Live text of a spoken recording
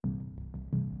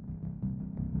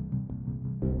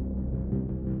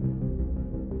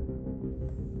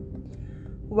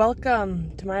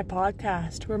Welcome to my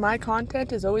podcast, where my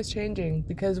content is always changing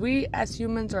because we as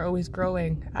humans are always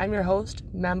growing. I'm your host,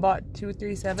 Manbot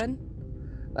 237.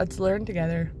 Let's learn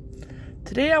together.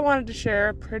 Today I wanted to share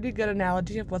a pretty good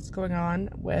analogy of what's going on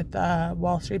with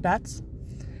Wall Street bets.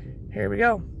 Here we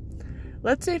go.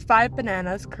 Let's say 5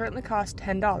 bananas currently cost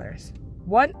 $10.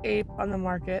 One ape on the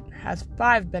market has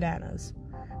 5 bananas.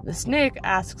 The snake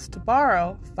asks to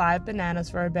borrow 5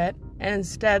 bananas for a bit and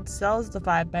instead sells the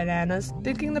 5 bananas,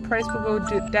 thinking the price will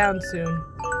go down soon.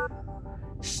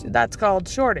 That's called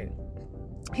shorting.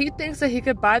 He thinks that he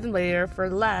could buy them later for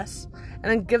less and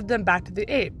then give them back to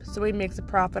the ape, so he makes a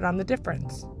profit on the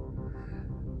difference.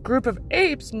 Group of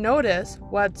apes notice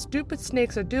what stupid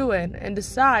snakes are doing and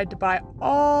decide to buy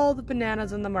all the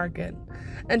bananas on the market,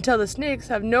 until the snakes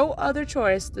have no other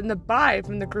choice than to buy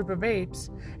from the group of apes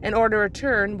in order to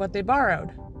return what they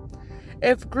borrowed.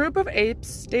 If group of apes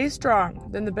stay strong,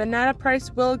 then the banana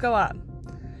price will go up.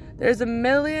 There's a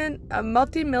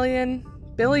multi-million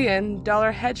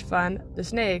billion-dollar hedge fund, the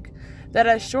Snake, that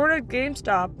has shorted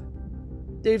GameStop.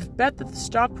 They've bet that the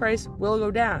stock price will go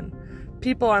down.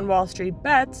 People on Wall Street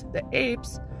bets, the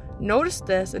apes, noticed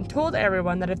this and told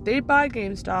everyone that if they buy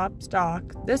GameStop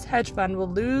stock, this hedge fund will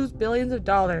lose billions of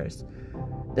dollars.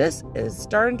 This is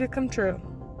starting to come true.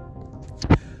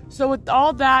 So with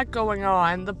all that going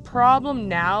on, the problem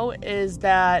now is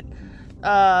that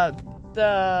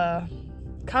the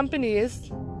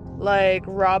companies like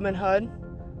Robinhood,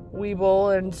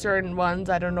 Webull, and certain ones,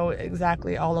 I don't know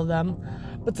exactly all of them,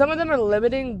 but some of them are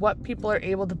limiting what people are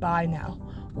able to buy now,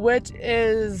 which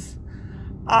is,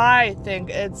 I think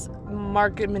it's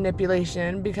market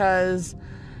manipulation, because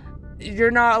you're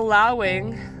just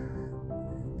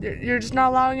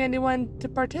not allowing anyone to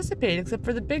participate except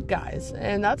for the big guys,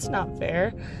 and that's not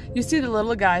fair. You see the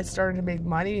little guys starting to make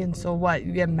money, and so what?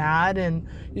 You get mad and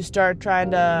you start trying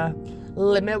to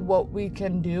limit what we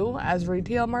can do as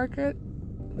retail marketers.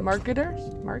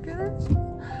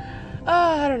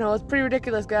 I don't know, it's pretty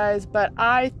ridiculous, guys, but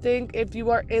I think if you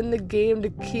are in the game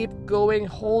to keep going,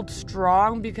 hold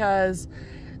strong, because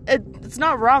it's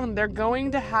not wrong. They're going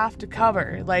to have to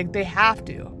cover, like they have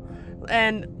to.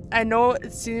 And I know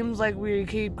it seems like we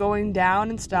keep going down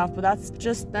and stuff, but that's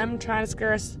just them trying to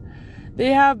scare us.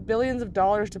 They have billions of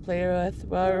dollars to play with,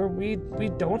 where we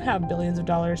don't have billions of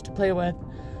dollars to play with.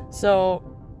 So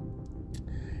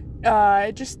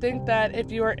I just think that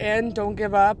if you are in, don't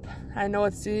give up. I know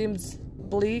it seems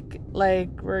bleak,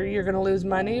 like where you're going to lose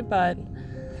money, but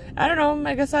I don't know.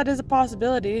 I guess that is a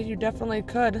possibility. You definitely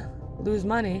could lose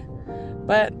money.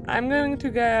 But I'm going to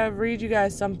read you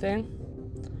guys something.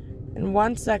 In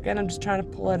 1 second, I'm just trying to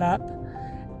pull it up.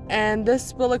 And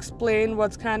this will explain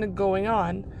what's kind of going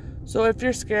on. So if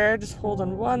you're scared, just hold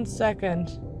on 1 second.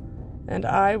 And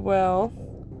I will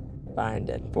find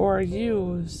it for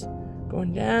you.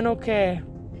 Going down, okay.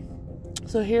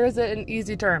 So here's it in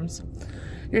easy terms.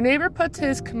 Your neighbor puts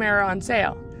his Camaro on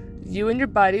sale. You and your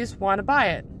buddies want to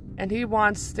buy it, and he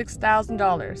wants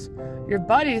 $6,000. Your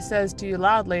buddy says to you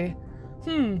loudly,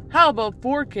 how about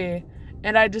 $4,000,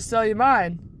 and I just sell you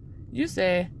mine? You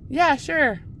say, yeah,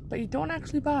 sure, but you don't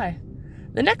actually buy.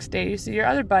 The next day, you see your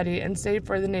other buddy and say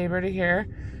for the neighbor to hear,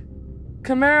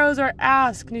 Camaros are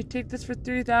ass, can you take this for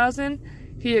 $3,000?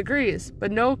 He agrees,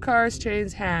 but no cars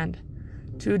change hand.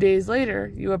 2 days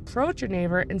later, you approach your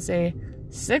neighbor and say,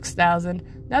 $6,000?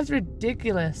 That's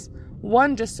ridiculous.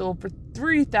 One just sold for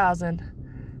 $3,000.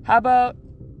 How about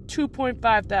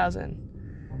 $2,500?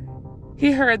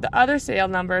 He heard the other sale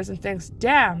numbers and thinks,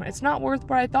 damn, it's not worth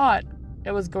what I thought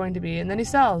it was going to be, and then he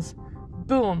sells.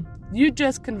 Boom, you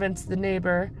just convinced the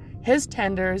neighbor his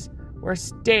tenders were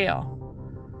stale.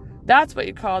 That's what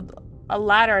you called a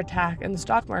ladder attack in the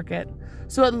stock market.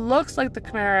 So it looks like the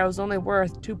Camaro is only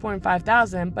worth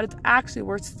 $2,500, but it's actually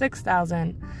worth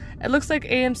 $6,000. It looks like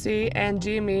AMC and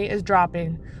GME is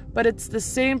dropping, but it's the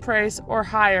same price or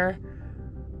higher.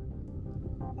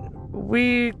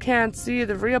 We can't see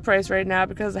the real price right now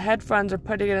because the hedge funds are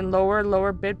putting it in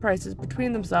lower bid prices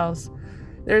between themselves.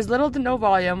 There's little to no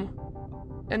volume,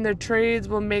 and their trades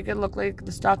will make it look like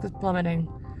the stock is plummeting,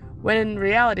 when in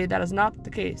reality that is not the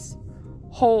case.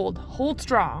 Hold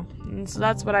strong. And so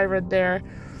that's what I read there.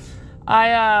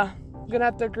 I'm gonna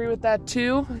have to agree with that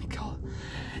too.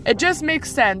 It just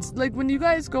makes sense. Like when you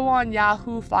guys go on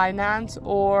Yahoo Finance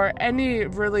or any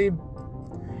what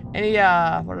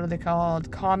are they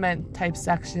called, comment type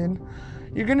section,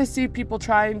 you're going to see people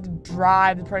trying to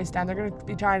drive the price down. They're going to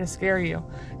be trying to scare you.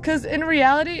 Because in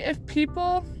reality, if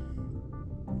people...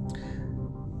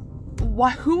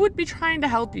 who would be trying to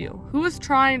help you? Who is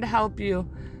trying to help you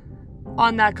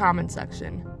on that comment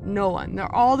section? No one.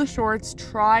 They're all the shorts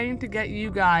trying to get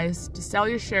you guys to sell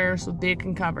your shares so they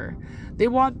can cover. They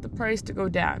want the price to go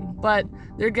down, but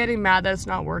they're getting mad that it's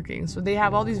not working. So they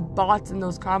have all these bots in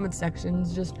those comment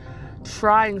sections just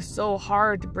trying so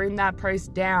hard to bring that price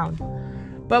down.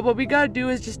 But what we gotta do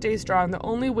is just stay strong. The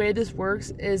only way this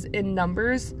works is in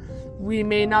numbers. We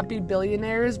may not be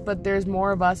billionaires, but there's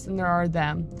more of us than there are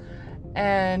them.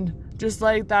 And just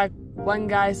like that one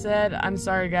guy said, I'm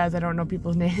sorry guys, I don't know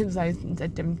people's names,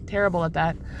 I'm terrible at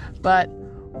that, but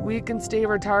we can stay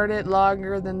retarded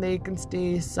longer than they can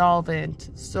stay solvent.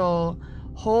 So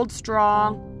hold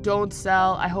strong, don't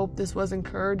sell. I hope this was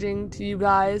encouraging to you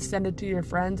guys. Send it to your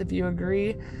friends if you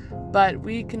agree, but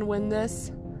we can win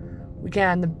this. We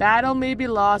can. The battle may be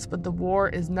lost, but the war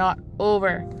is not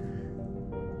over.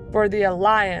 For the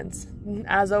Alliance.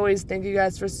 As always, thank you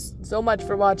guys so much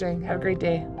for watching. Have a great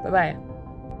day. Bye-bye.